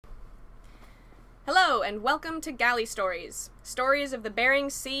Hello, and welcome to Galley Stories, stories of the Bering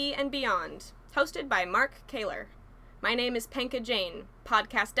Sea and beyond, hosted by Mark Kaler. My name is Penka Jane,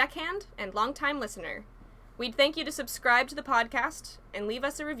 podcast deckhand and longtime listener. We'd thank you to subscribe to the podcast and leave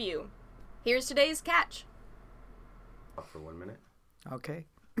us a review. Here's today's catch. For 1 minute. Okay.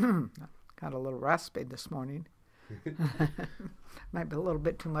 Got a little raspy this morning. Might be a little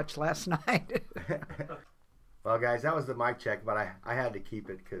bit too much last night. Well, guys, that was the mic check, but I had to keep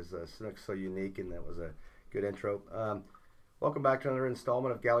it because Snooks so unique, and that was a good intro. Welcome back to another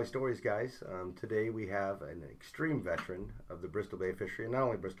installment of Galley Stories, guys. Today we have an extreme veteran of the Bristol Bay fishery, and not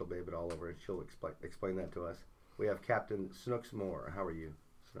only Bristol Bay, but all over. She'll explain that to us. We have Captain Snooks Moore. How are you,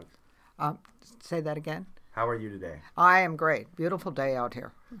 Snooks? Say that again. How are you today? I am great. Beautiful day out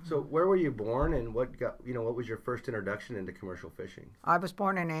here. So, where were you born, and what was your first introduction into commercial fishing? I was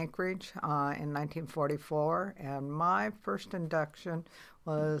born in Anchorage in 1944, and my first induction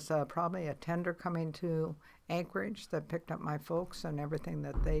was probably a tender coming to Anchorage that picked up my folks and everything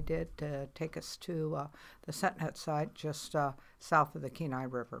that they did to take us to the Setnet site just south of the Kenai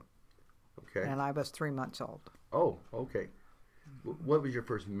River. Okay. And I was 3 months old. Oh, okay. What was your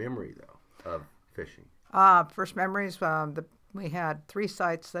first memory, though, of fishing? First memories, we had 3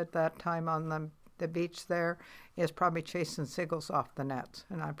 sites at that time on the beach there, is probably chasing seagulls off the nets,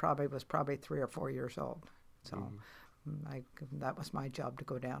 and I was 3 or 4 years old. So that was my job, to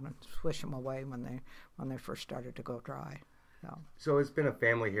go down and swish them away when they first started to go dry. So it's been a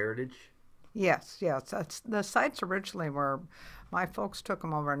family heritage? Yes. The sites originally were, my folks took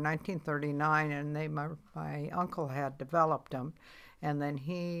them over in 1939, and my uncle had developed them, and then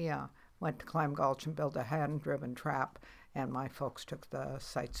he went to Clam Gulch and built a hand-driven trap, and my folks took the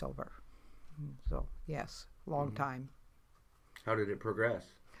sites over. So, yes, long time. How did it progress?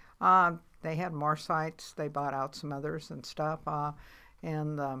 They had more sites. They bought out some others and stuff.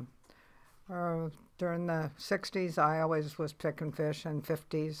 And during the 60s, I always was picking fish, and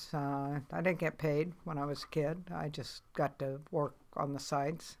 50s. I didn't get paid when I was a kid. I just got to work on the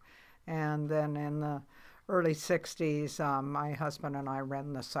sites. And then in the early 60s, my husband and I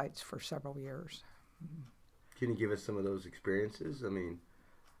ran the sites for several years. Can you give us some of those experiences? I mean...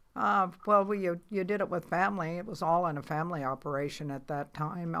 you did it with family. It was all in a family operation at that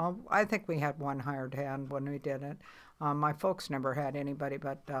time. I think we had one hired hand when we did it. My folks never had anybody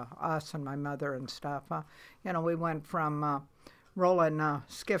but us and my mother and stuff. We went from rolling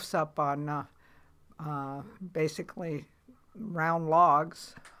skiffs up on basically round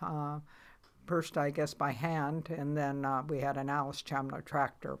logs, first, I guess, by hand, and then we had an Alice Chandler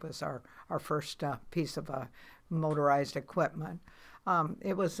tractor was our first piece of motorized equipment.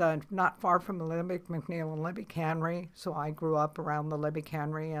 It was not far from the Libby, McNeil and Libby Cannery, so I grew up around the Libby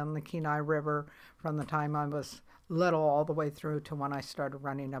Cannery and the Kenai River from the time I was little all the way through to when I started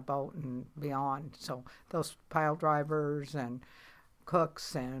running a boat and beyond. So those pile drivers and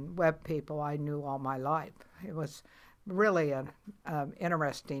cooks and web people I knew all my life. It was really an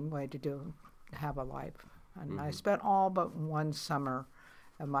interesting way to have a life. And I spent all but one summer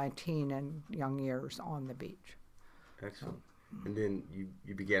of my teen and young years on the beach. Excellent. And then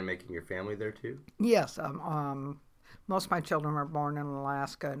you began making your family there too? Yes. Most of my children were born in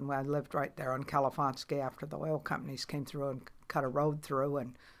Alaska, and I lived right there on California after the oil companies came through and cut a road through,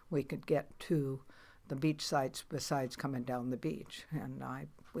 and we could get to the beach sites besides coming down the beach. And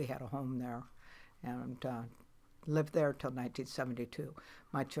we had a home there and lived there till 1972.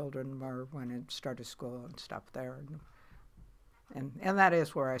 My children were when it started school and stuff there. And that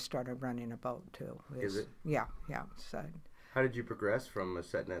is where I started running a boat too. Is it? Yeah. So, how did you progress from a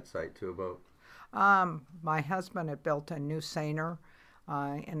setnet site to a boat? My husband had built a new seiner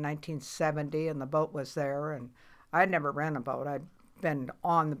in 1970, and the boat was there. And I'd never ran a boat. I'd been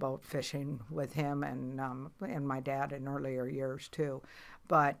on the boat fishing with him and my dad in earlier years too.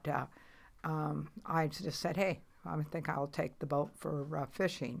 But I just said, hey, I think I'll take the boat for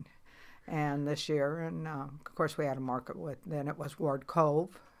fishing. And this year, and of course we had a market then it was Ward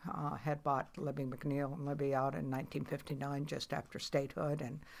Cove, had bought Libby McNeil and Libby out in 1959 just after statehood,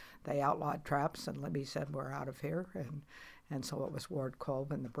 and they outlawed traps, and Libby said, we're out of here, and so it was Ward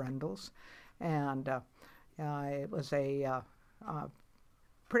Cove and the Brendels. And it was a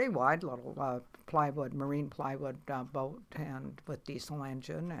pretty wide little marine plywood boat and with diesel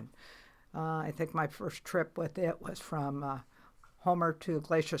engine, and I think my first trip with it was from Homer to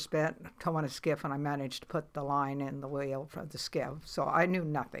Glacier Spit, towing a skiff, and I managed to put the line in the wheel for the skiff. So I knew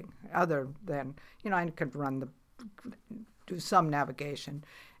nothing other than, I could do some navigation,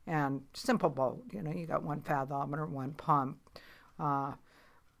 and simple boat. You got one fathometer, one pump, no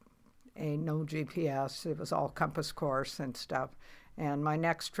GPS. It was all compass course and stuff. And my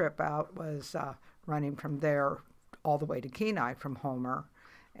next trip out was running from there all the way to Kenai from Homer.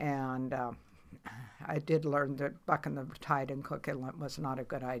 And I did learn that bucking the tide in Cook Inlet was not a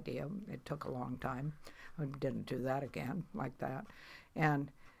good idea. It took a long time. I didn't do that again like that.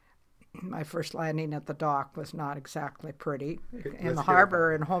 And my first landing at the dock was not exactly pretty. In the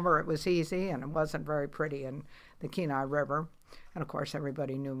harbor in Homer, it was easy, and it wasn't very pretty in the Kenai River. And, of course,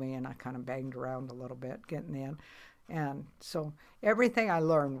 everybody knew me, and I kind of banged around a little bit getting in. And so everything I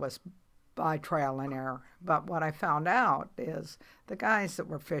learned was by trial and error. But what I found out is the guys that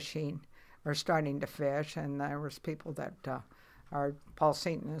were fishing were starting to fish, and there was people that Paul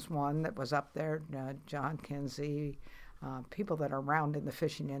Seaton is one that was up there, John Kinsey, people that are around in the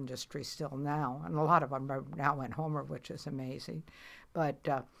fishing industry still now, and a lot of them are now in Homer, which is amazing. But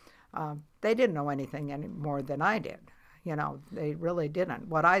they didn't know anything any more than I did. You know, they really didn't.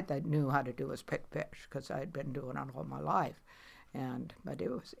 What I knew how to do was pick fish, because I had been doing it all my life. But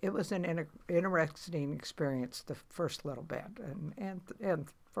it was an interesting experience the first little bit, and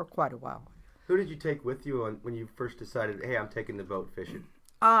for quite a while. Who did you take with you when you first decided, hey, I'm taking the boat fishing?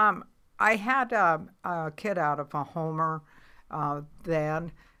 I had a kid out of a Homer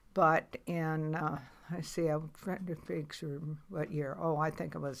then, but in, I'm trying to figure what year. Oh, I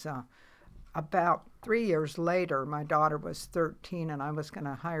think it was about 3 years later. My daughter was 13, and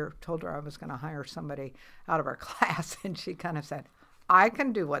told her I was going to hire somebody out of our class, and she kind of said, I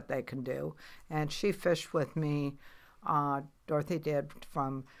can do what they can do. And she fished with me, Dorothy did,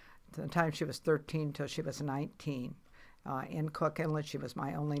 from the time she was 13 till she was 19. In Cook Inlet, she was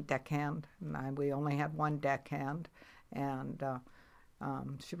my only deckhand, and we only had one deckhand, and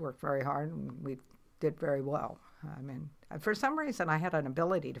she worked very hard, and we did very well. I mean, for some reason, I had an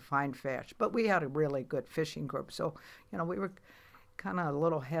ability to find fish, but we had a really good fishing group, so, you know, we were kind of a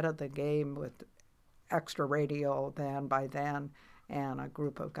little ahead of the game with extra radio by then, and a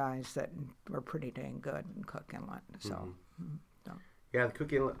group of guys that were pretty dang good in Cook Inlet, so. Yeah, the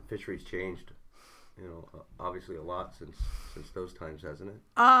Cook Inlet fisheries changed. You know, obviously a lot since those times, hasn't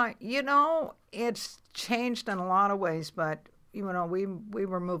it? You know, it's changed in a lot of ways, but you know, we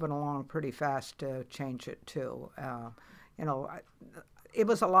were moving along pretty fast to change it too. You know, it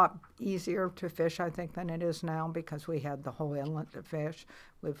was a lot easier to fish, I think, than it is now, because we had the whole inlet to fish.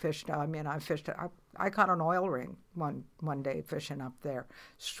 We fished. I mean, I caught an oil ring one day fishing up there,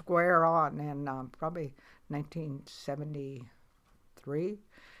 square on, in probably 1973.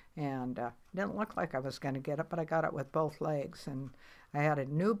 And didn't look like I was going to get it, but I got it with both legs. And I had a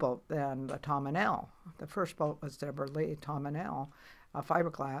new boat then, the Tom and L. The first boat was Deborah Lee, Tom and L, a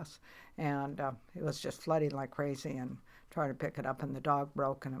fiberglass, and it was just flooding like crazy, and trying to pick it up, and the dog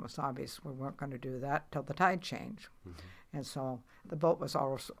broke, and it was obvious we weren't going to do that till the tide changed. Mm-hmm. And so the boat was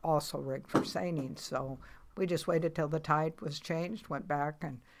also rigged for seining, so we just waited till the tide was changed, went back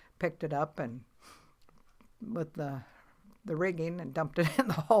and picked it up, and with the rigging, and dumped it in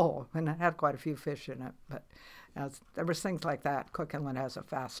the hole, and it had quite a few fish in it. But there was things like that. Cook Inlet has a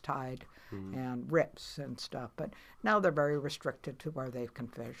fast tide, mm-hmm. and rips and stuff, but now they're very restricted to where they can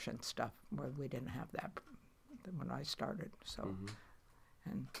fish and stuff, where we didn't have that when I started. So,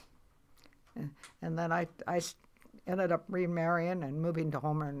 mm-hmm. and then I ended up remarrying and moving to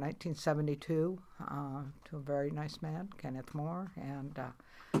Homer in 1972 to a very nice man, Kenneth Moore, and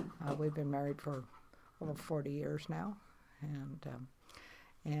we've been married for over 40 years now.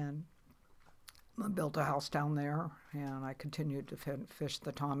 And I built a house down there, and I continued to fish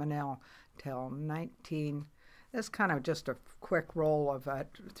the Tom and L till this kind of just a quick roll of it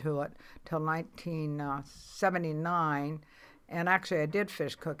till 1979. And actually I did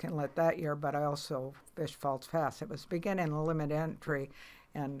fish Cook Inlet that year, but I also fished Falls Pass. It was beginning a limit entry,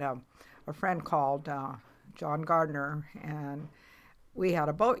 and a friend called John Gardner, and we had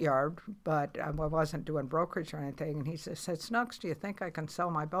a boatyard, but I wasn't doing brokerage or anything. And he said, Snooks, do you think I can sell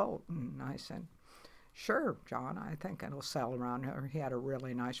my boat? And I said, sure, John, I think it'll sell around here. He had a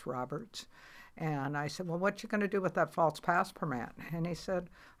really nice Roberts. And I said, well, what you going to do with that Falls Pass permit? And he said,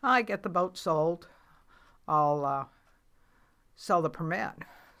 I get the boat sold. I'll sell the permit.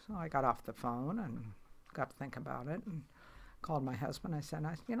 So I got off the phone and got to think about it, and called my husband. I said,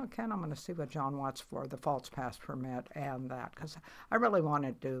 Ken, I'm going to see what John wants for the Falls Pass permit and that, because I really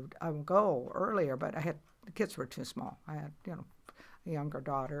wanted to go earlier, but the kids were too small. I had, a younger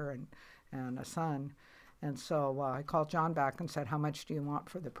daughter and a son. And so I called John back and said, how much do you want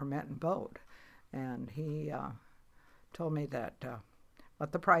for the permit and boat? And he told me that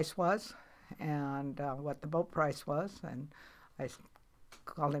what the price was and what the boat price was. And I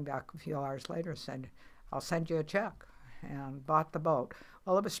called him back a few hours later and said, I'll send you a check, and bought the boat.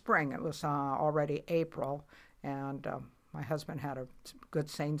 Well, it was spring. It was already April, and my husband had a good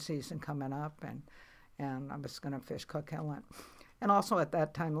seine season coming up, and I was going to fish Cook Inlet. And also at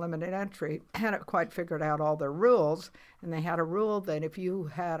that time, Limited Entry hadn't quite figured out all their rules, and they had a rule that if you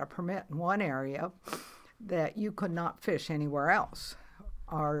had a permit in one area, that you could not fish anywhere else.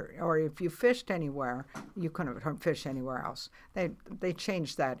 Or if you fished anywhere, you couldn't fish anywhere else. They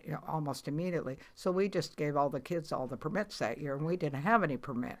changed that almost immediately. So we just gave all the kids all the permits that year, and we didn't have any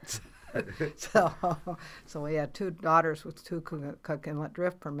permits. So we had 2 daughters with 2 Cook Inlet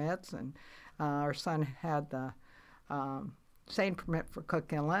drift permits, and our son had the seine permit for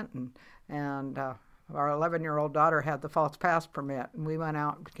Cook Inlet, and our 11-year-old daughter had the False Pass permit, and we went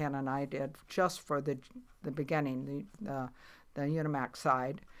out, Ken and I did, just for the beginning, the Unimac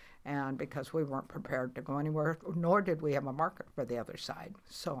side, and because we weren't prepared to go anywhere, nor did we have a market for the other side.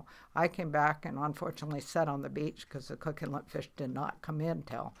 So I came back and unfortunately sat on the beach because the Cook Inlet fish did not come in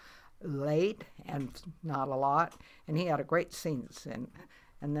till late and not a lot, and he had a great season.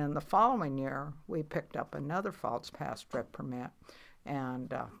 And then the following year, we picked up another False Pass drift permit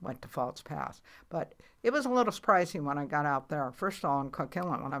and went to False Pass. But it was a little surprising when I got out there. First of all, in Cook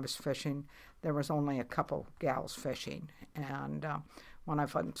Inlet, when I was fishing, there was only a couple gals fishing. And when I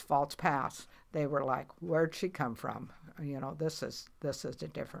went to False Pass, they were like, "Where'd she come from? This is a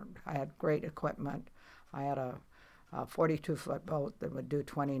different." I had great equipment. I had a 42-foot boat that would do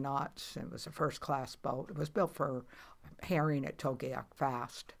 20 knots. It was a first-class boat. It was built for herring at Togiak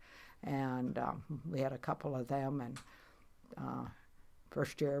fast, and we had a couple of them. And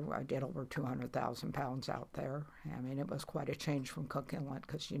first year, I did over 200,000 pounds out there. I mean, it was quite a change from Cook Inlet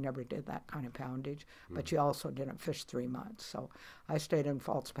because you never did that kind of poundage, but you also didn't fish 3 months. So I stayed in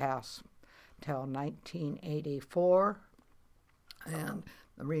False Pass till 1984, and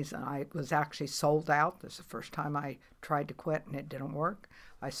the reason I was actually sold out, this is the first time I tried to quit and it didn't work.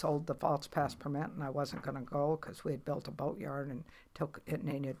 I sold the False Pass permit and I wasn't going to go because we had built a boatyard and it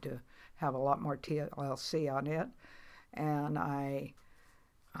needed to have a lot more TLC on it. And I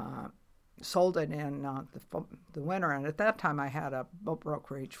sold it in the winter. And at that time I had a boat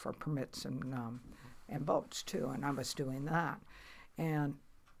brokerage for permits and boats too, and I was doing that. And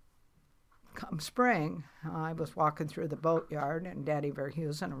come spring, I was walking through the boatyard, and Daddy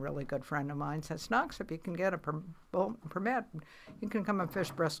Verhusen, a really good friend of mine, said, "Snooks, if you can get a boat permit, you can come and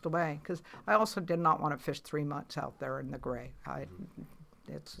fish Bristol Bay." Because I also did not want to fish 3 months out there in the gray.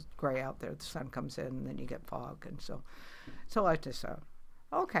 It's gray out there. The sun comes in, and then you get fog. And so I just said,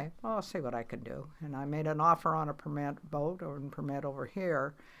 okay, well, I'll see what I can do. And I made an offer on a boat over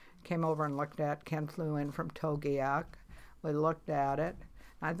here. Came over and looked at. Ken flew in from Togiak. We looked at it.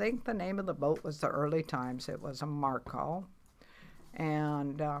 I think the name of the boat was the Early Times. It was a Marco.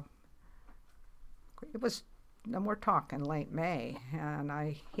 And it was, and we're talking late May, and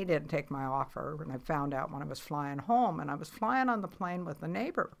he didn't take my offer, and I found out when I was flying home, and I was flying on the plane with a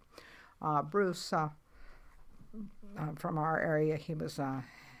neighbor, Bruce, from our area. He was a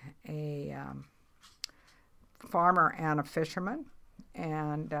farmer and a fisherman,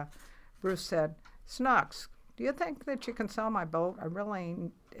 and Bruce said, "Snooks, do you think that you can sell my boat?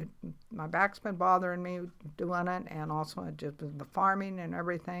 My back's been bothering me doing it, and also just the farming and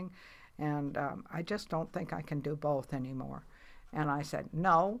everything, and I just don't think I can do both anymore." And I said,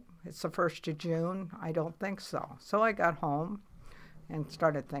 "No, it's the 1st of June. I don't think so." So I got home and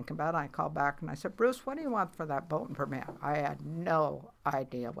started thinking about it. I called back and I said, "Bruce, what do you want for that boat and permit?" I had no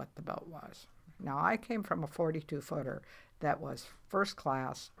idea what the boat was. Now, I came from a 42-footer that was first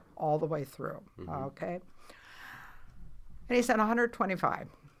class all the way through, okay? And he said, $125.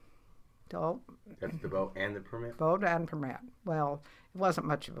 So, that's the boat and the permit? Boat and permit. Well, it wasn't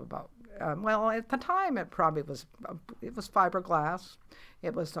much of a boat. Well, at the time, it probably was, it was fiberglass.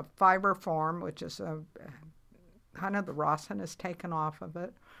 It was a fiber form, which is kind of the Rawson is taken off of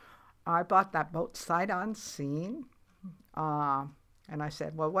it. I bought that boat sight unseen. And I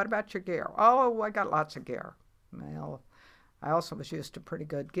said, "Well, what about your gear?" "Oh, I got lots of gear." Well, I also was used to pretty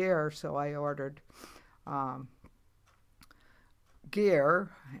good gear, so I ordered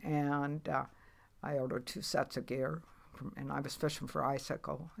gear, and I ordered 2 sets of gear, and I was fishing for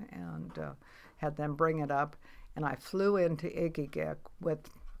icicle, and had them bring it up, and I flew into Igigik with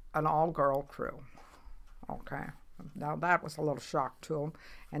an all-girl crew. Okay, now that was a little shock to them,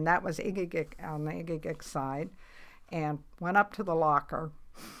 and that was Igigik on the Igigik side, and went up to the locker,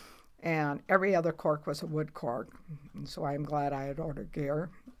 and every other cork was a wood cork, and so I'm glad I had ordered gear.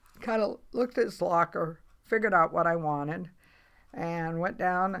 Kind of looked at his locker, figured out what I wanted, and went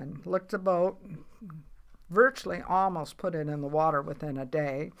down and looked at the boat, virtually almost put it in the water within a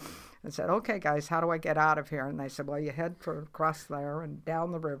day. And said, okay, guys, how do I get out of here? And they said, well, you head across there and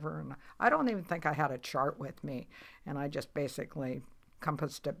down the river. And I don't even think I had a chart with me. And I just basically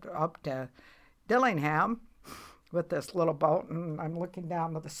compassed it up to Dillingham with this little boat. And I'm looking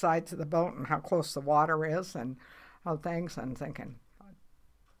down to the sides of the boat and how close the water is and all things. And thinking,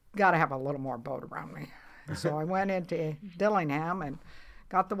 got to have a little more boat around me. So I went into Dillingham and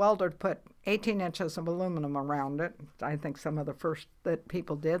got the welder to put 18 inches of aluminum around it. I think some of the first that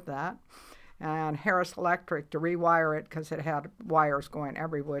people did that. And Harris Electric to rewire it because it had wires going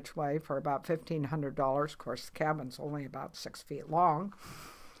every which way for about $1,500. Of course, the cabin's only about 6 feet long.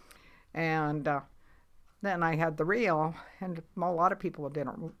 And then I had the reel, and a lot of people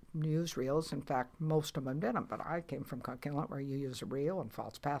didn't use reels. In fact, most of them didn't, but I came from Cook Inlet where you use a reel and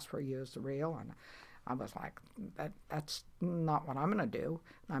False Pass where you use the reel. And I was like, that's not what I'm going to do.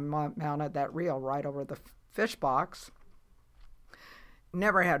 I mounted that reel right over the fish box.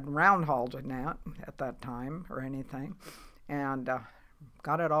 Never had round hauled in that at that time or anything. And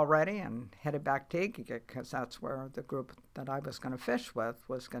got it all ready and headed back to Igigik because that's where the group that I was going to fish with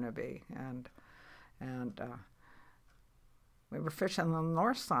was going to be. And we were fishing on the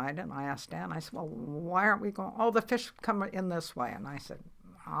north side, and I asked Dan, I said, well, why aren't we going? Oh, the fish come in this way. And I said,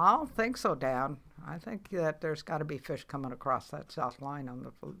 I don't think so, Dad. I think that there's got to be fish coming across that south line on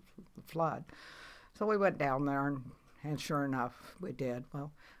the flood. So we went down there, and sure enough, we did.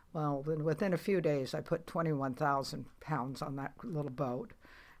 Well, within a few days, I put 21,000 pounds on that little boat.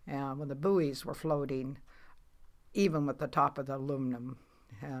 And when the buoys were floating, even with the top of the aluminum,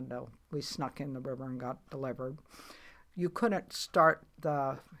 and we snuck in the river and got delivered. You couldn't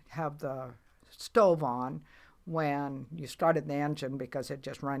have the stove on when you started the engine because it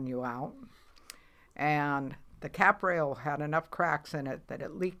just run you out. And the cap rail had enough cracks in it that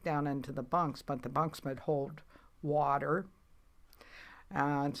it leaked down into the bunks, but the bunks would hold water.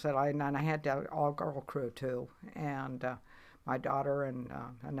 And so I had to all-girl crew too, and my daughter and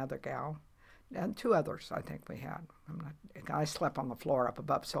another gal, and 2 others I think we had. I slept on the floor up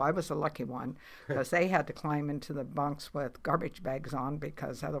above, so I was the lucky one because they had to climb into the bunks with garbage bags on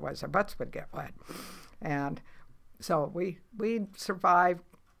because otherwise their butts would get wet. And so we survived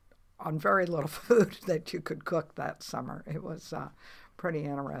on very little food that you could cook that summer. It was a pretty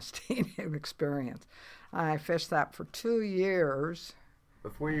interesting experience. I fished that for 2 years.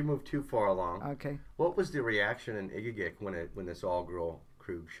 Before you move too far along, okay, what was the reaction in Igigik when this all-girl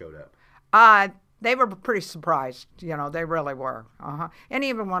crew showed up? They were pretty surprised. They really were. And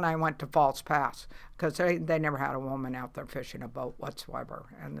even when I went to False Pass, because they never had a woman out there fishing a boat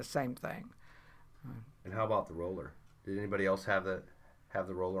whatsoever, and the same thing. And how about the roller? Did anybody else have the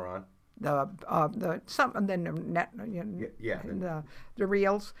roller on? The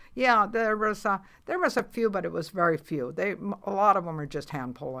reels. Yeah, there was a few, but it was very few. A lot of them are just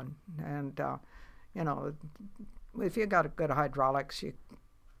hand pulling, and if you got a good hydraulics,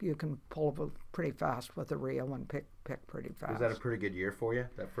 you can pull pretty fast with a reel and pick pretty fast. Was that a pretty good year for you,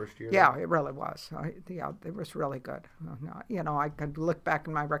 that first year? Yeah, it really was. It was really good. I could look back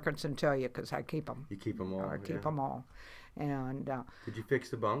in my records and tell you because I keep them. You keep them all? I keep them all. And did you fix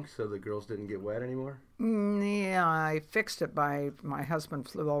the bunks so the girls didn't get wet anymore? Yeah, I fixed it my husband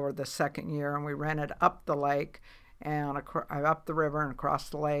flew over the second year, and we rented up the lake and up the river and across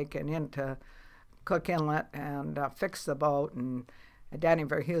the lake and into Cook Inlet and fixed the boat. And Danny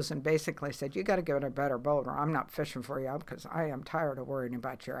Verheusen basically said, you got to give it a better boat or I'm not fishing for you because I am tired of worrying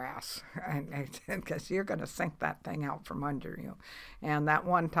about your ass. Because you're going to sink that thing out from under you. And that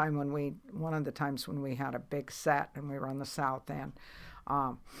one of the times when we had a big set and we were on the south end,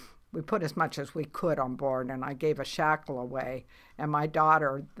 we put as much as we could on board, and I gave a shackle away. And my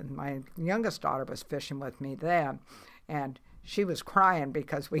youngest daughter was fishing with me then, and she was crying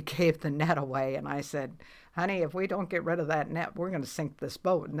because we gave the net away. And I said, honey, if we don't get rid of that net, we're going to sink this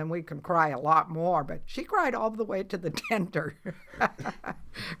boat, and then we can cry a lot more. But she cried all the way to the tender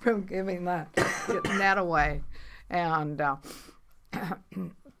from giving that net away. And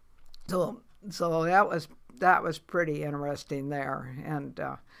so that was pretty interesting there. And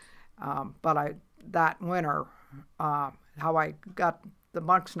but that winter, how I got the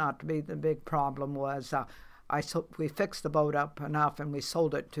bunks not to be the big problem was we fixed the boat up enough and we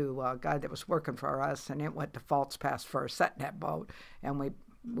sold it to a guy that was working for us, and it went to False Pass for a set net boat, and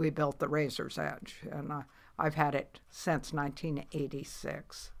we built the Razor's Edge, and I've had it since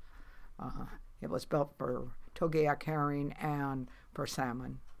 1986. It was built for togiak herring and for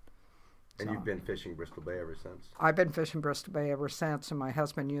salmon. And you've been fishing Bristol Bay ever since? I've been fishing Bristol Bay ever since, and my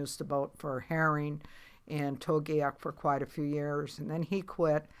husband used the boat for herring and togiak for quite a few years, and then he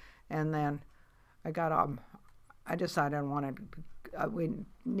quit, and then I decided I wanted, we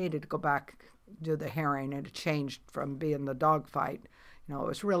needed to go back, do the herring. It changed from being the dog fight. It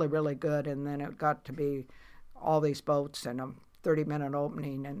was really, really good, and then it got to be all these boats and a 30-minute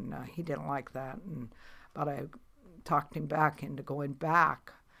opening, and he didn't like that. But I talked him back into going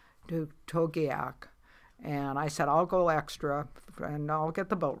back to Togiak, and I said, I'll go extra, and I'll get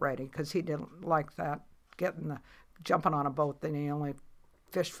the boat ready, because he didn't like that, jumping on a boat that he only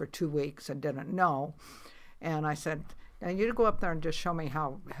fished for 2 weeks and didn't know. And I said, now you go up there and just show me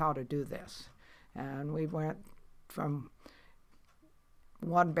how to do this. And we went from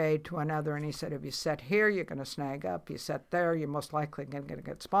one bay to another, and he said, if you set here, you're going to snag up. You set there, you're most likely going to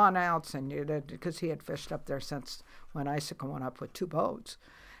get spawn outs, and because he had fished up there since when Icicle went up with 2 boats,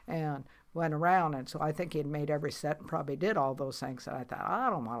 and went around. And so I think he had made every set and probably did all those things. And I thought, I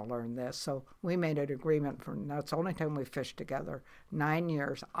don't want to learn this. So we made an agreement that's the only time we fished together, 9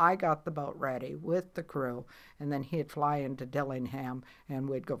 years. I got the boat ready with the crew, and then he'd fly into Dillingham and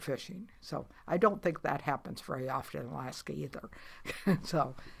we'd go fishing. So I don't think that happens very often in Alaska either.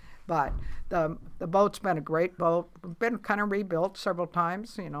 But the boat's been a great boat. Been kind of rebuilt several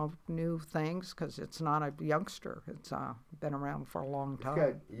times, new things, because it's not a youngster. It's been around for a long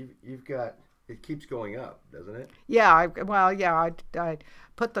time. It keeps going up, doesn't it? Yeah, I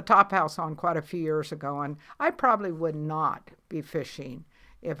put the top house on quite a few years ago, and I probably would not be fishing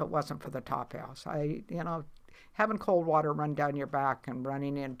if it wasn't for the top house. Having cold water run down your back and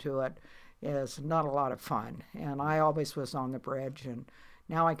running into it is not a lot of fun. And I always was on the bridge, and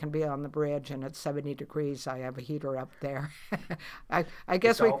now I can be on the bridge, and it's 70 degrees. I have a heater up there. I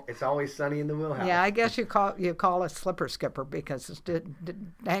guess it's always sunny in the wheelhouse. Yeah, I guess you call us slipper skipper, because it's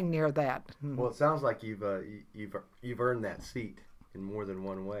dang near that. Well, it sounds like you've earned that seat in more than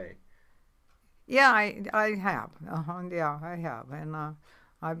one way. Yeah, I have. Yeah, I have, and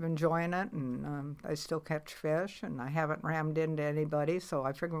I'm enjoying it, and I still catch fish, and I haven't rammed into anybody. So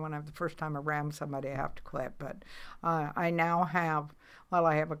I figure when I have the first time I ram somebody, I have to quit. But I now have. Well,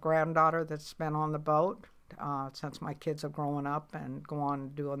 I have a granddaughter that's been on the boat since my kids have grown up and go on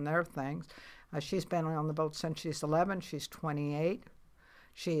doing their things. She's been on the boat since she's 11. She's 28.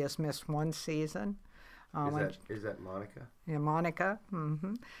 She has missed 1 season. Is that Monica? Yeah, Monica.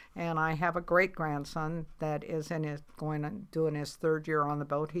 And I have a great-grandson that is doing his 3rd year on the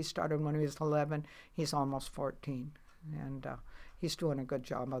boat. He started when he was 11. He's almost 14. And he's doing a good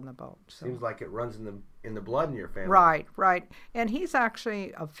job on the boat. So. Seems like it runs in the blood in your family. Right. And he's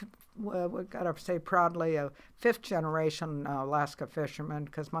actually, we've got to say proudly, a 5th-generation Alaska fisherman,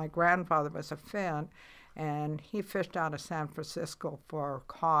 because my grandfather was a Finn, and he fished out of San Francisco for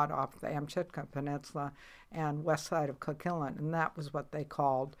cod off the Amchitka Peninsula and west side of Cook Inlet, and that was what they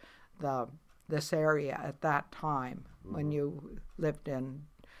called this area at that time when you lived in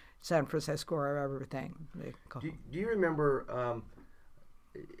San Francisco or everything. Do you remember,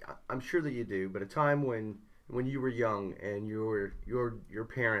 I'm sure that you do, but a time when you were young and your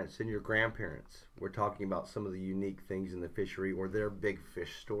parents and your grandparents were talking about some of the unique things in the fishery or their big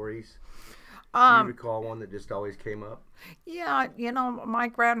fish stories? Do you recall one that just always came up? Yeah, my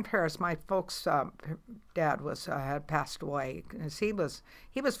grandparents, my folks' dad had passed away. He was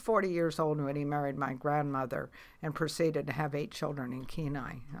 40 years old when he married my grandmother and proceeded to have 8 children in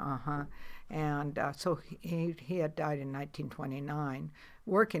Kenai. And so he had died in 1929,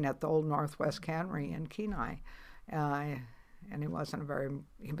 working at the old Northwest Cannery in Kenai, and he was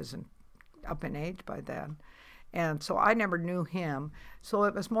up in age by then. And so I never knew him. So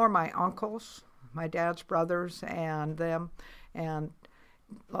it was more my uncles, my dad's brothers, and them. And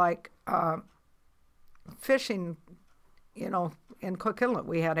like fishing, in Cook Inlet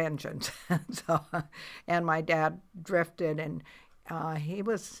we had engines. And my dad drifted, and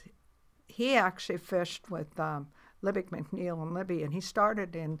he actually fished with Libby McNeil and Libby, and he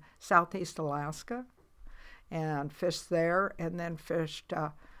started in southeast Alaska and fished there, and then fished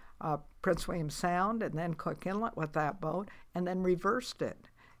Prince William Sound, and then Cook Inlet with that boat, and then reversed it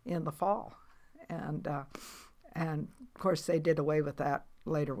in the fall. And of course they did away with that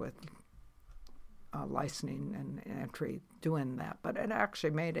later with licensing and entry doing that. But it actually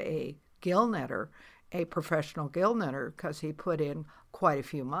made a gill netter a professional gill netter, because he put in quite a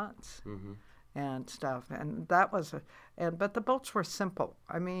few months and stuff. And that was but the boats were simple.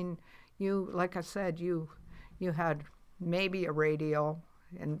 I mean, like I said, you had maybe a radio.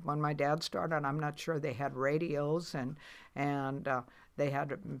 And when my dad started, I'm not sure they had radios, and they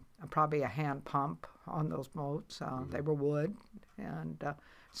had probably a hand pump on those boats. They were wood, and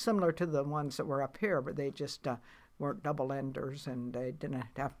similar to the ones that were up here, but they just weren't double enders, and they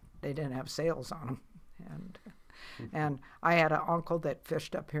didn't have sails on them. And I had an uncle that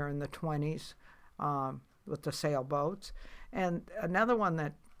fished up here in the 20s with the sailboats. And another one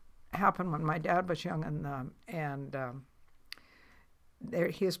that happened when my dad was young,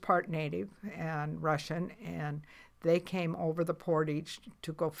 he is part native and Russian, and they came over the portage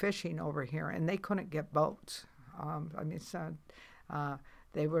to go fishing over here, and they couldn't get boats.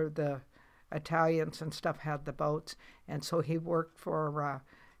 They were the Italians and stuff had the boats, and so he worked for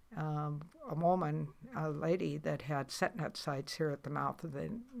a lady that had set net sites here at the mouth of the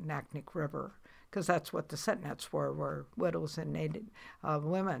Naknek River, because that's what the set nets were widows and native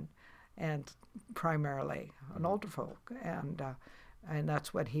women, and primarily and older folk, and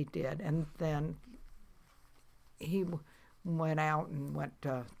that's what he did. And then he went out and went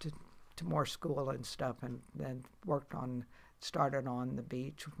to more school and stuff, and then started on the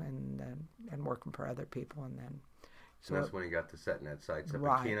beach and working for other people, and then. So that's when he got the set net sites up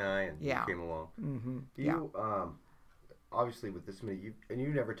right. in Kenai, and yeah. he came along. Mm-hmm. You obviously with this many,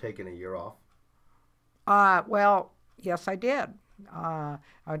 you've never taken a year off. Well, yes, I did. I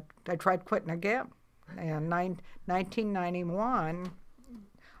tried quitting again, and 1991,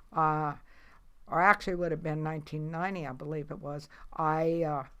 or actually it would have been 1990, I believe it was.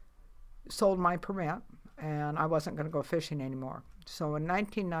 I sold my permit, and I wasn't going to go fishing anymore. So in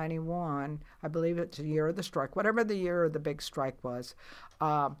 1991, I believe it's the year of the strike, whatever the year of the big strike was,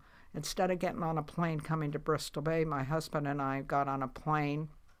 instead of getting on a plane coming to Bristol Bay, my husband and I got on a plane,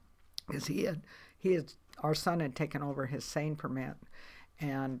 because our son had taken over his seine permit,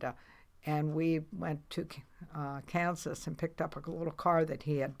 and we went to Kansas and picked up a little car that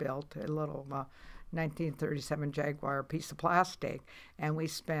he had built, a little 1937 Jaguar piece of plastic, and we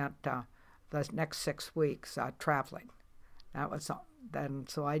spent the next 6 weeks traveling. That was then.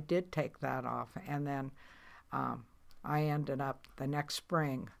 So I did take that off, and then I ended up the next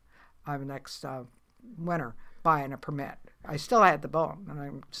winter buying a permit. I still had the boat, and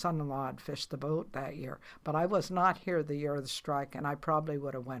my son-in-law had fished the boat that year. But I was not here the year of the strike, and I probably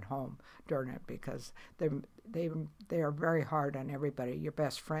would have went home during it, because they are very hard on everybody. Your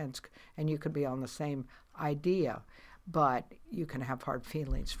best friends, and you could be on the same idea, but you can have hard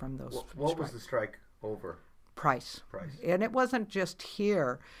feelings from those. What was the strike over? Price. And it wasn't just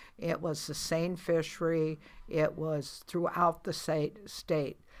here. It was the Seine fishery. It was throughout the state.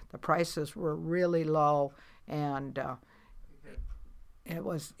 The prices were really low, and it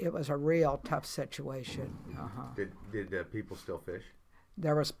was a real tough situation. Uh-huh. Did people still fish?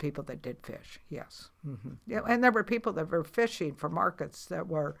 There was people that did fish, yes. Mm-hmm. Yeah, and there were people that were fishing for markets that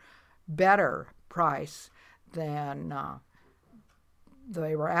were better price than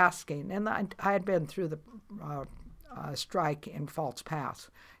they were asking. And I had been through the strike in Falls Pass,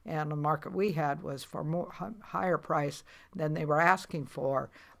 and the market we had was for higher price than they were asking for,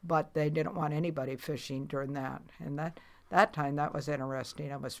 but they didn't want anybody fishing during that. And that time, that was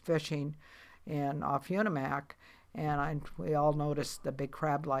interesting. I was fishing off Unimac, and we all noticed the big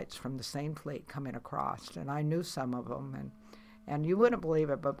crab lights from the Seine fleet coming across, and I knew some of them, and you wouldn't believe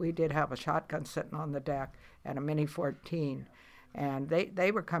it, but we did have a shotgun sitting on the deck and a Mini 14, and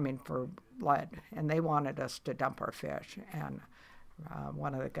they were coming for lead, and they wanted us to dump our fish. And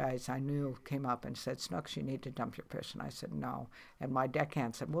one of the guys I knew came up and said, "Snooks, you need to dump your fish." And I said, "No." And my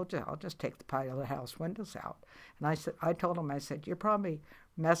deckhand said, "Well, I'll just take the pilot house windows out." And I told him, I said, "You're probably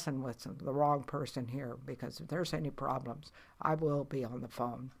messing with the wrong person here, because if there's any problems, I will be on the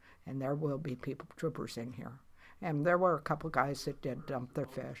phone, and there will be troopers in here." And there were a couple guys that did dump their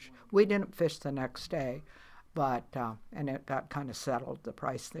fish. We didn't fish the next day, but and it got kind of settled, the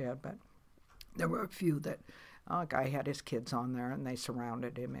price there. But there were a few that a guy had his kids on there, and they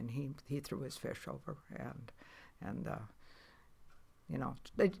surrounded him, and he threw his fish over, and you know,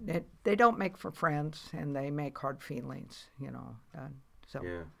 they don't make for friends, and they make hard feelings, you know. So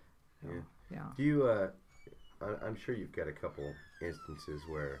yeah. Do you? I'm sure you've got a couple instances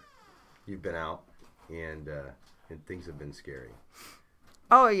where you've been out and things have been scary.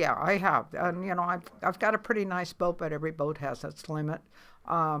 Oh yeah, I have. And you know, I've got a pretty nice boat, but every boat has its limit.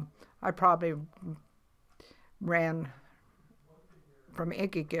 I probably ran from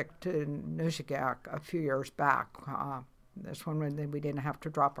Igigic to Nujigak a few years back. This one when we didn't have to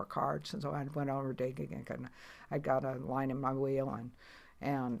drop our cards, and so I went over to Igigic, and I got a line in my wheel,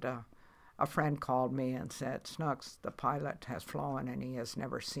 and a friend called me and said, "Snooks, the pilot has flown, and he has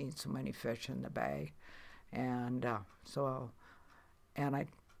never seen so many fish in the bay." And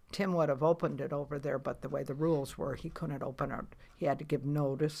Tim would have opened it over there, but the way the rules were, he couldn't open it. He had to give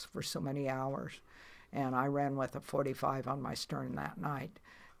notice for so many hours. And I ran with a 45 on my stern that night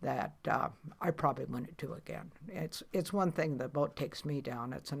that I probably wouldn't do again. It's one thing the boat takes me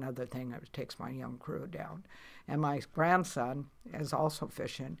down. It's another thing that takes my young crew down. And my grandson is also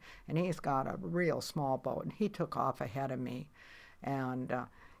fishing, and he's got a real small boat, and he took off ahead of me, and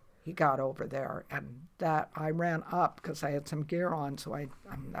he got over there, and that I ran up because I had some gear on, so I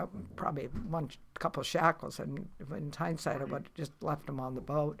probably couple shackles, and in hindsight I would have just left them on the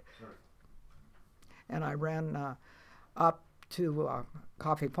boat. And I ran up to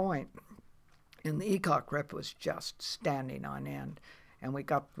Coffee Point, and the ecock grip was just standing on end. And we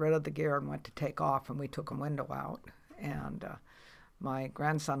got rid of the gear and went to take off, and we took a window out. And my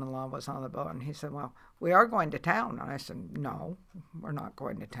grandson-in-law was on the boat, and he said, well, we are going to town. And I said, no, we're not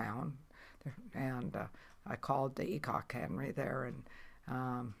going to town. And I called the ecock Henry there,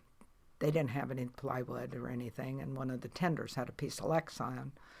 and they didn't have any plywood or anything. And one of the tenders had a piece of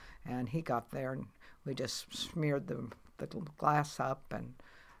Lexan, and he got there, and we just smeared the glass up and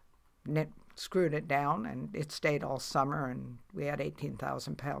screwed it down, and it stayed all summer, and we had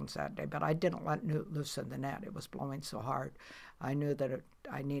 18,000 pounds that day. But I didn't let Newt loosen the net. It was blowing so hard. I knew that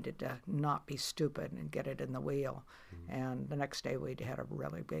I needed to not be stupid and get it in the wheel. Mm-hmm. And the next day we had a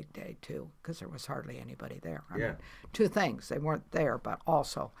really big day, too, because there was hardly anybody there. I mean, two things. They weren't there, but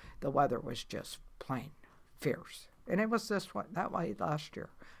also the weather was just plain fierce. And it was that way last year.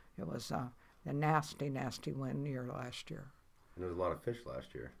 It was a nasty, nasty wind year last year. And there was a lot of fish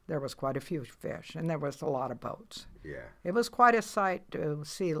last year. There was quite a few fish, and there was a lot of boats. Yeah. It was quite a sight to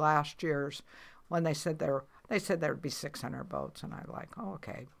see last year's when they said there would be 600 boats, and I like, oh,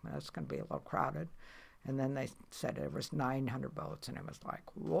 okay, that's going to be a little crowded. And then they said there was 900 boats, and it was like,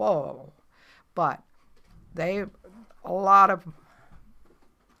 whoa. But a lot of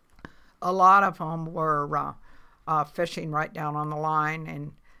them were fishing right down on the line,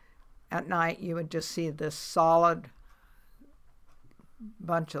 and at night you would just see this solid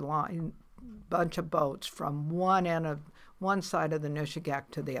bunch of boats from one side of the Nushagak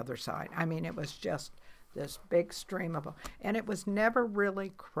to the other side. I mean, it was just this big stream of, and it was never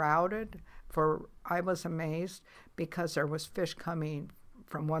really crowded. I was amazed because there was fish coming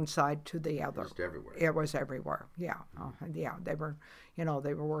from one side to the other. Just everywhere. It was everywhere. Yeah, yeah. They were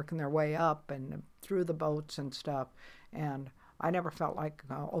working their way up and through the boats and stuff, and I never felt like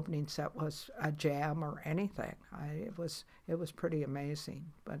opening set was a jam or anything. It was pretty amazing,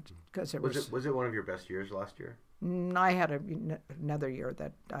 but because was it one of your best years last year? I had another year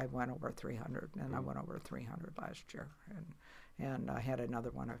that I went over 300, and I went over 300 last year, and I had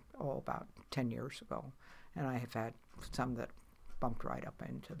another one about 10 years ago, and I have had some that bumped right up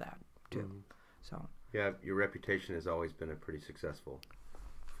into that too. Mm-hmm. So yeah, your reputation has always been a pretty successful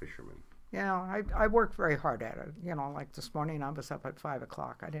fisherman. Yeah, I worked very hard at it. You know, like this morning I was up at 5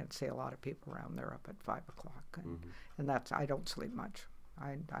 o'clock. I didn't see a lot of people around there up at 5 o'clock. And that's, I don't sleep much.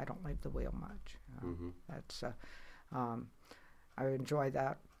 I don't leave the wheel much. That's, I enjoy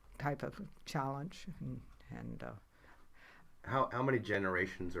that type of challenge. And how many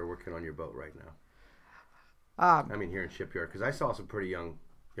generations are working on your boat right now? I mean, here in Shipyard, because I saw some pretty young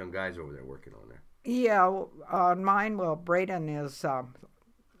guys over there working on there. Yeah, on mine, Braden is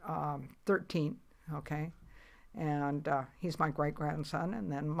 13, okay, and he's my great-grandson,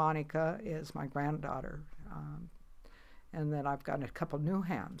 and then Monica is my granddaughter, and then I've got a couple new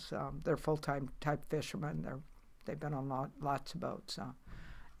hands. They're full-time type fishermen. They've been on lots of boats.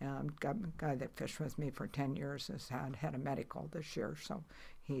 And got a guy that fished with me for 10 years has had a medical this year, so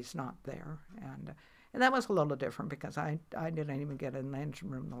he's not there, and that was a little different because I didn't even get in the engine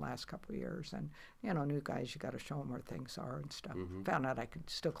room the last couple of years. And, you know, new guys, you got to show them where things are and stuff. Mm-hmm. Found out I could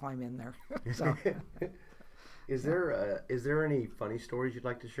still climb in there. So, Is there any funny stories you'd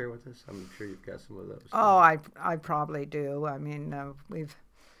like to share with us? I'm sure you've got some of those. Oh, I probably do. I mean, we've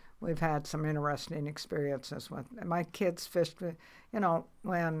had some interesting experiences with my kids fished. You know,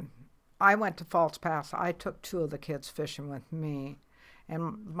 when I went to Falls Pass, I took two of the kids fishing with me.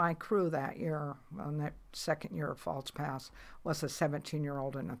 And my crew that year, on that second year of Falls Pass, was a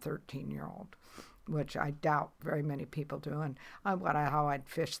 17-year-old and a 13-year-old, which I doubt very many people do. And how I'd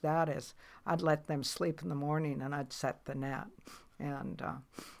fish that is I'd let them sleep in the morning and I'd set the net. And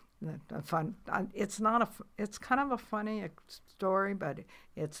the fun. It's kind of a funny story, but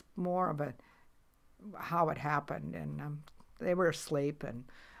it's more of how it happened. And they were asleep, and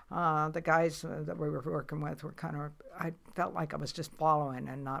the guys that we were working with were I felt like I was just following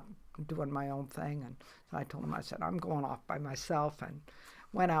and not doing my own thing. And so I told them, I said, I'm going off by myself, and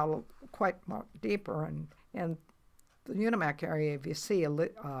went out quite deeper. And in the Unimac area, if you see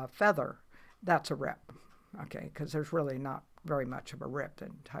a feather, that's a rip, okay, because there's really not very much of a rip, the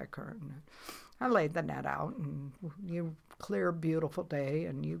entire current. I laid the net out, and you clear, beautiful day,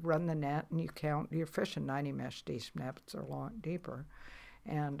 and you run the net, and you count. You're fishing 90 mesh deep nets or long, deeper,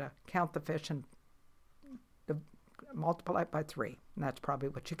 and count the fish and multiply it by 3, and that's probably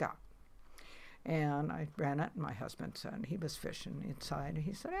what you got. And I ran it, and my husband said, he was fishing inside.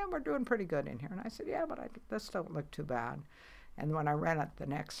 He said, yeah, we're doing pretty good in here. And I said, yeah, but this don't look too bad. And when I ran it the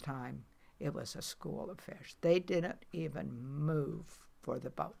next time, it was a school of fish. They didn't even move for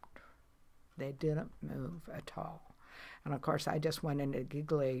the boat. They didn't move at all. And of course, I just went into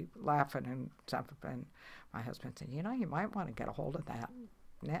giggly laughing and stuff. And my husband said, you know, you might want to get a hold of that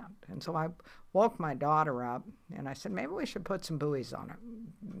net. And so I woke my daughter up, and I said, maybe we should put some buoys on it.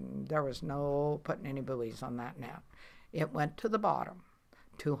 There was no putting any buoys on that net. It went to the bottom,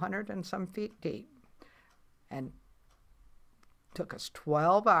 200 and some feet deep, and took us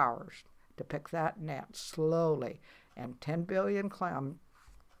 12 hours to pick that net slowly, and 10 billion clam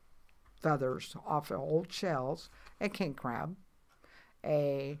feathers off of old shells, a king crab,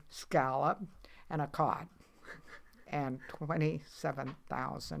 a scallop, and a cod, and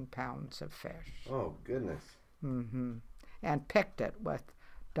 27,000 pounds of fish. Oh, goodness. Mm-hmm. And picked it with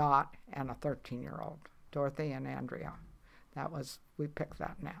Dot and a 13-year-old, Dorothy and Andrea. We picked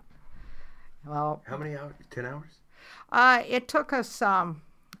that net. Well, how many hours? 10 hours? It took us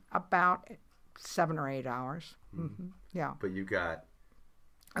about 7 or 8 hours. Mm-hmm. Yeah. But you got...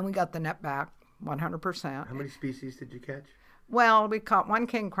 And we got the net back 100%. How many species did you catch? Well, we caught 1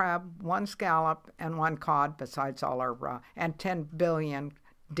 king crab, 1 scallop, and 1 cod, besides all our, and 10 billion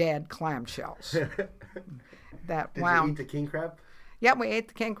dead clamshells. Did you eat the king crab? Yeah, we ate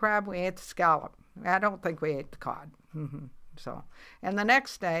the king crab, we ate the scallop. I don't think we ate the cod. Mm-hmm. So, and the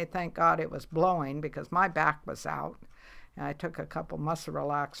next day, thank God it was blowing because my back was out. And I took a couple muscle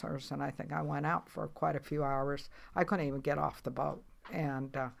relaxers, and I think I went out for quite a few hours. I couldn't even get off the boat.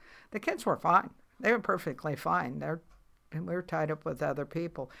 And the kids were fine. They were perfectly fine. And we were tied up with other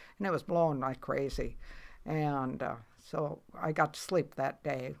people, and it was blowing like crazy. And so I got to sleep that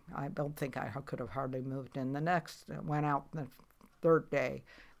day. I don't think I could have hardly moved in. The next, went out the third day,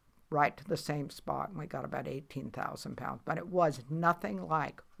 right to the same spot, and we got about 18,000 pounds. But it was nothing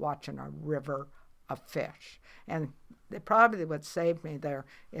like watching a river of fish. And probably what saved me there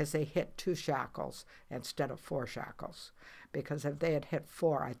is they hit 2 shackles instead of 4 shackles. Because if they had hit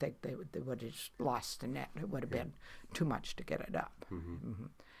 4, I think they would have just lost the net. It would have been too much to get it up. Mm-hmm. Mm-hmm.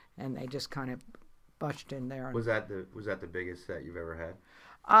 And they just kind of bushed in there. Was that the biggest set you've ever had?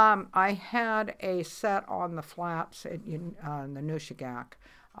 I had a set on the flats in the Nushagak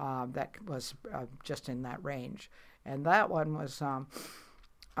that was just in that range. And that one was,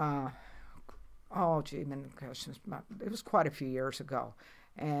 it was quite a few years ago.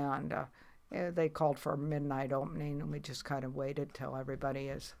 And they called for a midnight opening, and we just kind of waited till everybody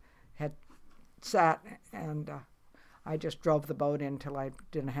had sat, and I just drove the boat in till I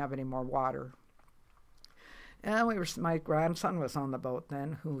didn't have any more water. And my grandson was on the boat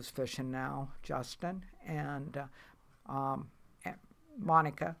then, who's fishing now, Justin, and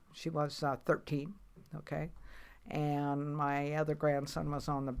Monica, she was 13, okay? And my other grandson was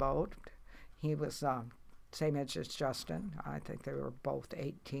on the boat. He was same age as Justin. I think they were both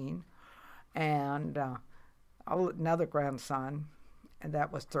 18. And another grandson, and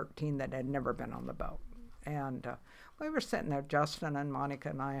that was 13, that had never been on the boat. And we were sitting there, Justin and Monica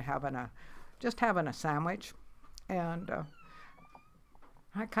and I, having a sandwich. And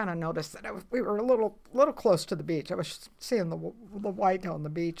I kind of noticed that we were a little close to the beach. I was seeing the white on the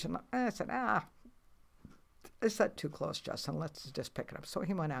beach, and I said, is that too close, Justin? Let's just pick it up. So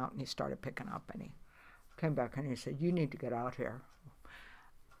he went out and he started picking up, and he came back and he said, you need to get out here.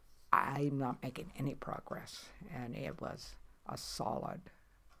 I'm not making any progress. And it was a solid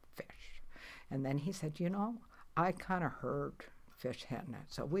fish. And then he said, I kind of heard fish hitting it.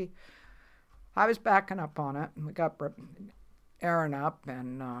 So I was backing up on it, and we got Aaron up,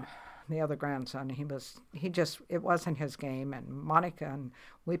 and the other grandson, it wasn't his game. And Monica, and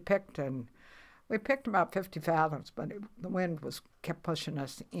we picked about 50 fathoms, but the wind kept pushing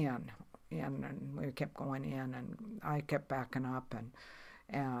us in, and we kept going in, and I kept backing up,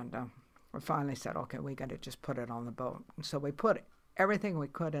 and we finally said, okay, we got to just put it on the boat. And so we put everything we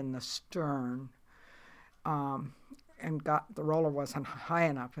could in the stern, and the roller wasn't high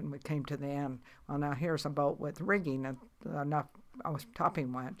enough, and we came to the end. Well, now here's a boat with rigging and enough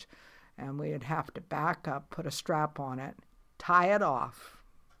topping winch, and we'd have to back up, put a strap on it, tie it off,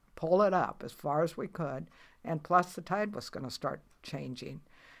 pull it up as far as we could, and plus the tide was going to start changing.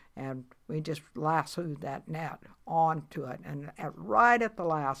 And we just lassoed that net onto it. And right at the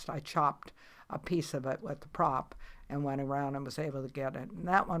last, I chopped a piece of it with the prop and went around and was able to get it. And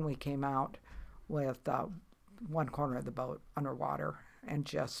that one we came out with one corner of the boat underwater, and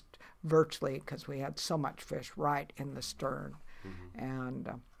just virtually, because we had so much fish right in the stern, and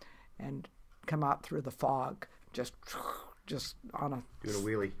come out through the fog, just on a doing a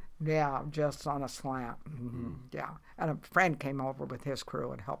wheelie. Yeah, just on a slant. Yeah, and a friend came over with his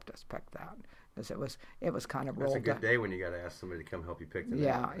crew and helped us pick that, because it was kind of rolled. That's a good day when you got to ask somebody to come help you pick the net.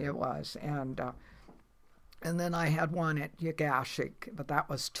 Yeah, it was, and then I had one at Yagashik, but that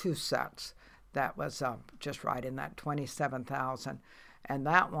was 2 sets. That was just right in that 27,000, and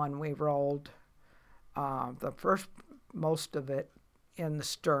that one we rolled the first most of it in the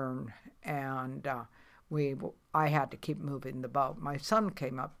stern, and I had to keep moving the boat. My son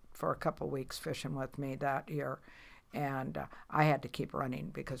came up for a couple of weeks fishing with me that year, and I had to keep running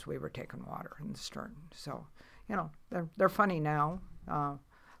because we were taking water in the stern. So, they're funny now.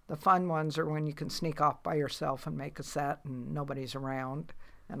 The fun ones are when you can sneak off by yourself and make a set and nobody's around,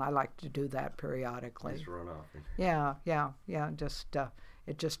 and I like to do that periodically. Just run off. Yeah. Just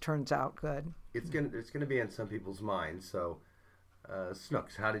it just turns out good. It's gonna be in some people's minds. So,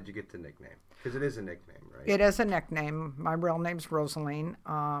 Snooks, how did you get the nickname? Because it is a nickname, right? It is a nickname. My real name's Rosaline.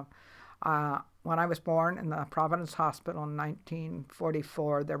 When I was born in the Providence Hospital in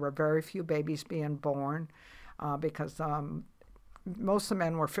 1944, there were very few babies being born because most of the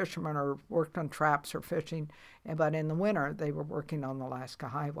men were fishermen or worked on traps or fishing, but in the winter they were working on the Alaska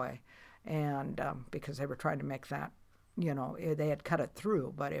Highway, and because they were trying to make that, they had cut it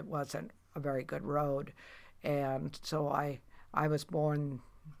through, but it wasn't a very good road, and so I was born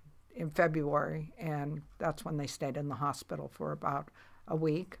in February, and that's when they stayed in the hospital for about a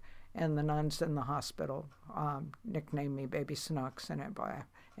week, and the nuns in the hospital nicknamed me Baby Snooks, and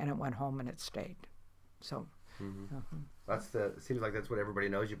it went home and it stayed. So It seems like that's what everybody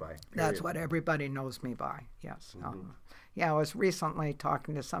knows you by. Period. That's what everybody knows me by. Yes. I was recently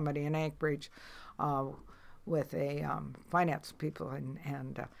talking to somebody in Anchorage with a finance people,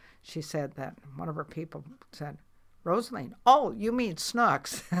 and she said that one of her people said, "Rosaline, oh, you mean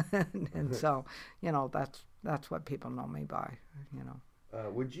Snooks," and so that's what people know me by.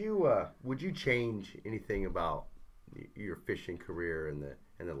 Would you change anything about your fishing career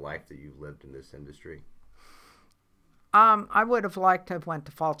and the life that you've lived in this industry? I would have liked to have went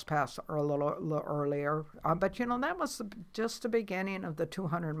to False Pass a little earlier, but that was just the beginning of the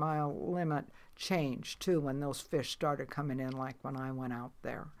 200-mile limit change too, when those fish started coming in, like when I went out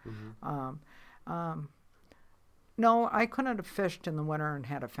there. No, I couldn't have fished in the winter and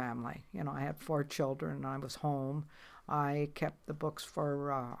had a family. I had 4 children, and I was home. I kept the books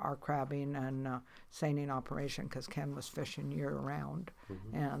for our crabbing and seining operation because Ken was fishing year-round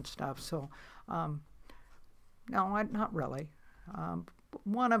and stuff. So, no, not really.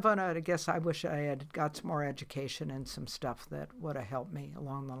 One of it, I guess I wish I had got some more education and some stuff that would have helped me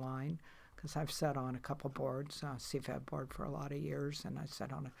along the line, because I've sat on a couple boards, CFAB board for a lot of years, and I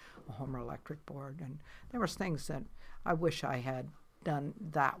sat on a Homer Electric board, and there was things that I wish I had done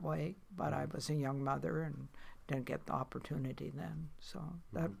that way, but I was a young mother and didn't get the opportunity then. So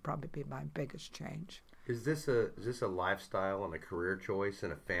that'd probably be my biggest change. Is this a lifestyle and a career choice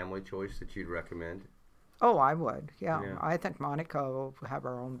and a family choice that you'd recommend? Oh, I would, yeah. I think Monica will have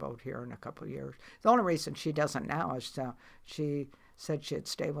her own boat here in a couple of years. The only reason she doesn't now is she said she'd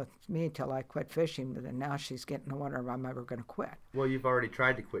stay with me till I quit fishing, but then now she's getting to wonder if I'm ever going to quit. Well, you've already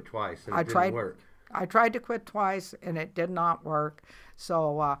tried to quit twice, and it didn't work. I tried to quit twice, and it did not work.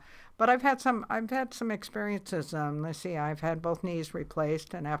 So, but I've had some experiences. Let's see, I've had both knees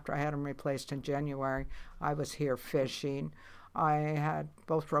replaced, and after I had them replaced in January, I was here fishing. I had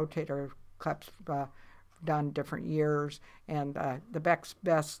both rotator cups done different years, and the best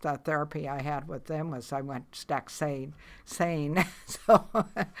therapy I had with them was I went stack sane. So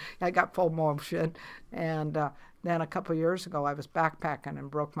I got full motion, and then a couple of years ago I was backpacking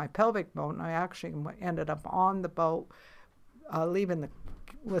and broke my pelvic bone, and I actually ended up on the boat leaving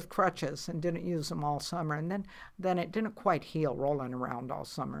with crutches and didn't use them all summer, and then it didn't quite heal, rolling around all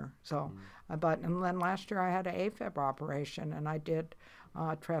summer. So and then last year I had an AFib operation, and I did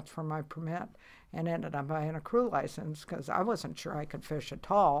transfer my permit and ended up buying a crew license because I wasn't sure I could fish at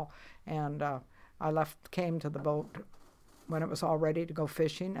all. And I came to the boat when it was all ready to go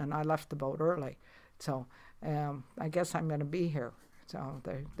fishing, and I left the boat early. So I guess I'm going to be here. So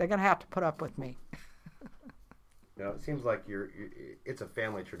they're going to have to put up with me. No, it seems like it's a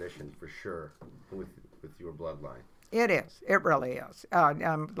family tradition for sure with your bloodline. It is. It really is.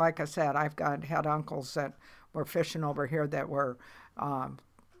 Like I said, I've had uncles that were fishing over here that were on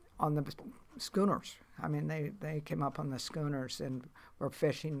the schooners. I mean, they came up on the schooners and were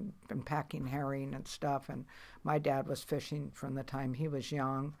fishing and packing herring and stuff. And my dad was fishing from the time he was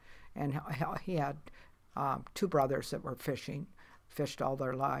young, and he had 2 brothers that were fished all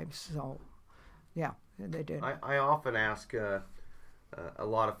their lives. So, yeah, they did. I often ask a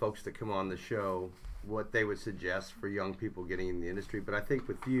lot of folks that come on the show what they would suggest for young people getting in the industry, but I think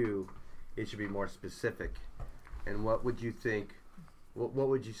with you, it should be more specific. And what would you think? What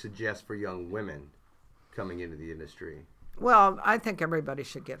would you suggest for young women coming into the industry? Well, I think everybody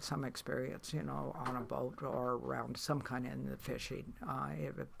should get some experience, on a boat or around some kind of in the fishing.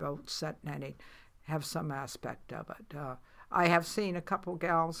 If a boat's set netting, have some aspect of it. I have seen a couple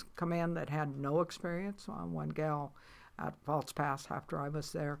gals come in that had no experience. One gal at Falls Pass after I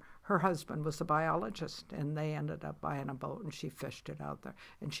was there, her husband was a biologist, and they ended up buying a boat, and she fished it out there.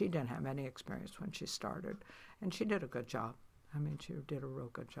 And she didn't have any experience when she started, and she did a good job. I mean, she did a real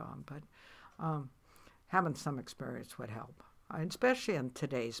good job, but having some experience would help, especially in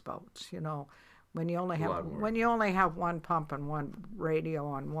today's boats. When you only have one pump and one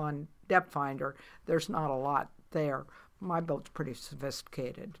radio and one depth finder, there's not a lot there. My boat's pretty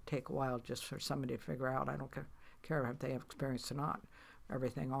sophisticated. It'd take a while just for somebody to figure out. I don't care if they have experience or not.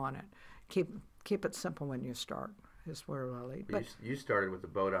 Everything on it. Keep it simple when you start is where I lead. But you started with the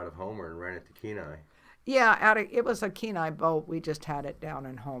boat out of Homer and ran it to Kenai. Yeah, it was a Kenai boat. We just had it down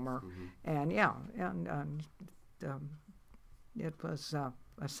in Homer, and it was a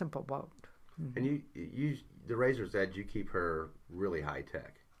simple boat. And you the Razor's Edge, you keep her really high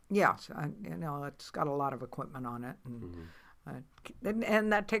tech. Yes, it's got a lot of equipment on it,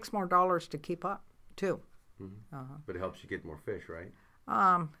 and that takes more dollars to keep up too. But it helps you get more fish, right?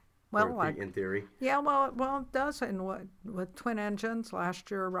 Well, in theory. Yeah, well, it does. And with twin engines,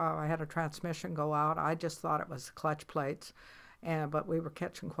 last year I had a transmission go out. I just thought it was clutch plates, but we were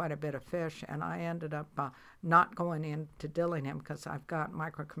catching quite a bit of fish, and I ended up not going into Dillingham because I've got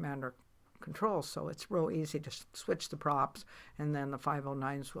Micro Commander controls, so it's real easy to switch the props, and then the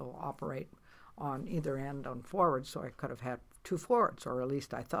 509s will operate on either end on forward, so I could have had 2 forwards, or at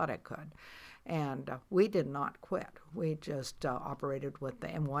least I thought I could. And we did not quit. We just operated with the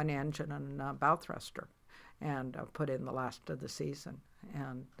M1 engine and bow thruster, and put in the last of the season,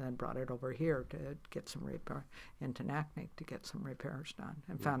 and then brought it over here to get some repair into NACNIC to get some repairs done,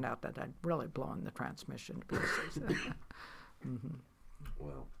 and found out that I'd really blown the transmission to pieces.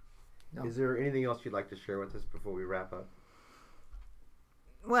 Well, is there anything else you'd like to share with us before we wrap up?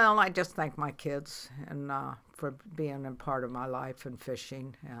 Well, I just thank my kids and for being a part of my life and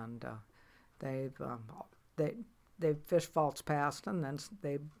fishing, and they've fished Falls Pass, and then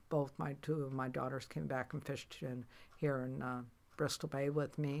two of my daughters came back and fished here in Bristol Bay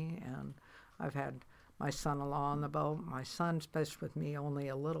with me, and I've had my son-in-law on the boat. My son's fished with me only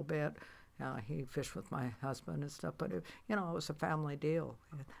a little bit. He fished with my husband and stuff, but it was a family deal.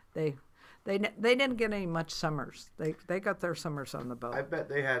 They didn't get any much summers. They got their summers on the boat. I bet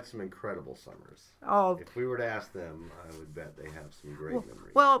they had some incredible summers. Oh, if we were to ask them, I would bet they have some great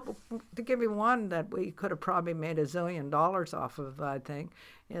memories. Well, to give you one that we could have probably made $1 zillion off of, I think,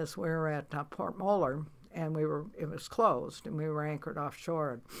 is we were at Port Moller, and it was closed, and we were anchored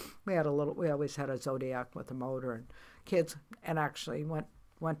offshore. And we always had a Zodiac with a motor, and kids, and actually went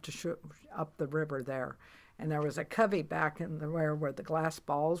to shoot up the river there. And there was a covey back in the where the glass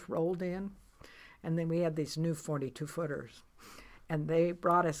balls rolled in. And then we had these new 42-footers. And they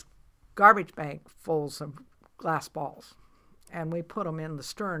brought us garbage bag fulls of glass balls. And we put them in the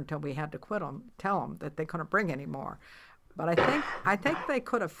stern until we had to tell them that they couldn't bring any more. But I think they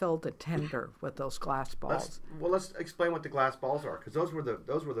could have filled a tender with those glass balls. Let's explain what the glass balls are, because those were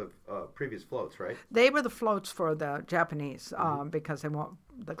the previous floats, right? They were the floats for the Japanese because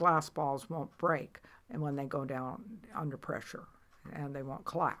the glass balls won't break, and when they go down under pressure, and they won't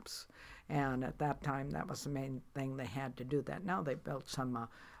collapse. And at that time, that was the main thing they had to do that. Now they built some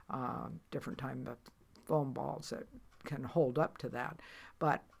different type of foam balls that can hold up to that,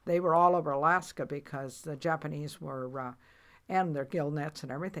 but they were all over Alaska because the Japanese were, and their gill nets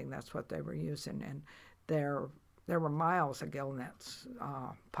and everything, that's what they were using. And there were miles of gill nets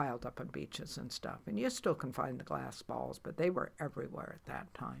piled up on beaches and stuff. And you still can find the glass balls, but they were everywhere at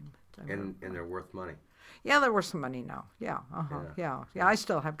that time. And they're worth money. Yeah, there were some money now. Yeah, yeah. I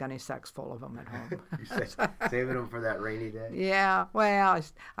still have gunny sacks full of them at home. Saving them for that rainy day? Yeah, well,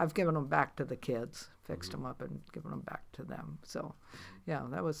 I've given them back to the kids, fixed them up and given them back to them. So,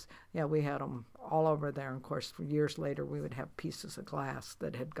 we had them all over there. And of course, for years later, we would have pieces of glass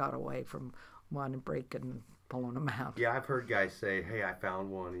that had got away from one and breaking and pulling them out. Yeah, I've heard guys say, hey, I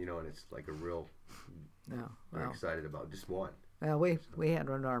found one, and it's like a real, they're excited about just one. Well, we had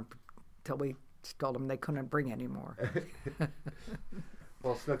one till we told them they couldn't bring any more.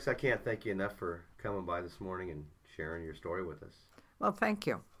 Well, Snooks, I can't thank you enough for coming by this morning and sharing your story with us. Well, thank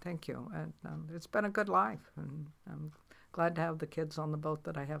you. And it's been a good life, and I'm glad to have the kids on the boat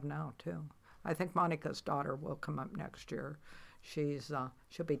that I have now too. I think Monica's daughter will come up next year.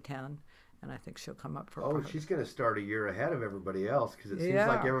 She'll be 10, and I think she'll come up for. Oh, she's going to start a year ahead of everybody else because it seems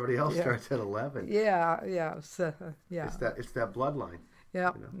like everybody else starts at 11. Yeah. So, yeah. It's that bloodline.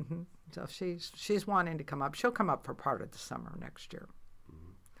 Yeah. You know? Mm-hmm. So she's wanting to come up. She'll come up for part of the summer next year.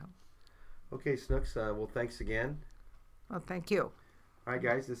 Mm-hmm. So. Okay, Snooks. Well, thanks again. Well, thank you. All right,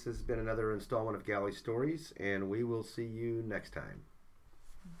 guys. This has been another installment of Galley Stories, and we will see you next time.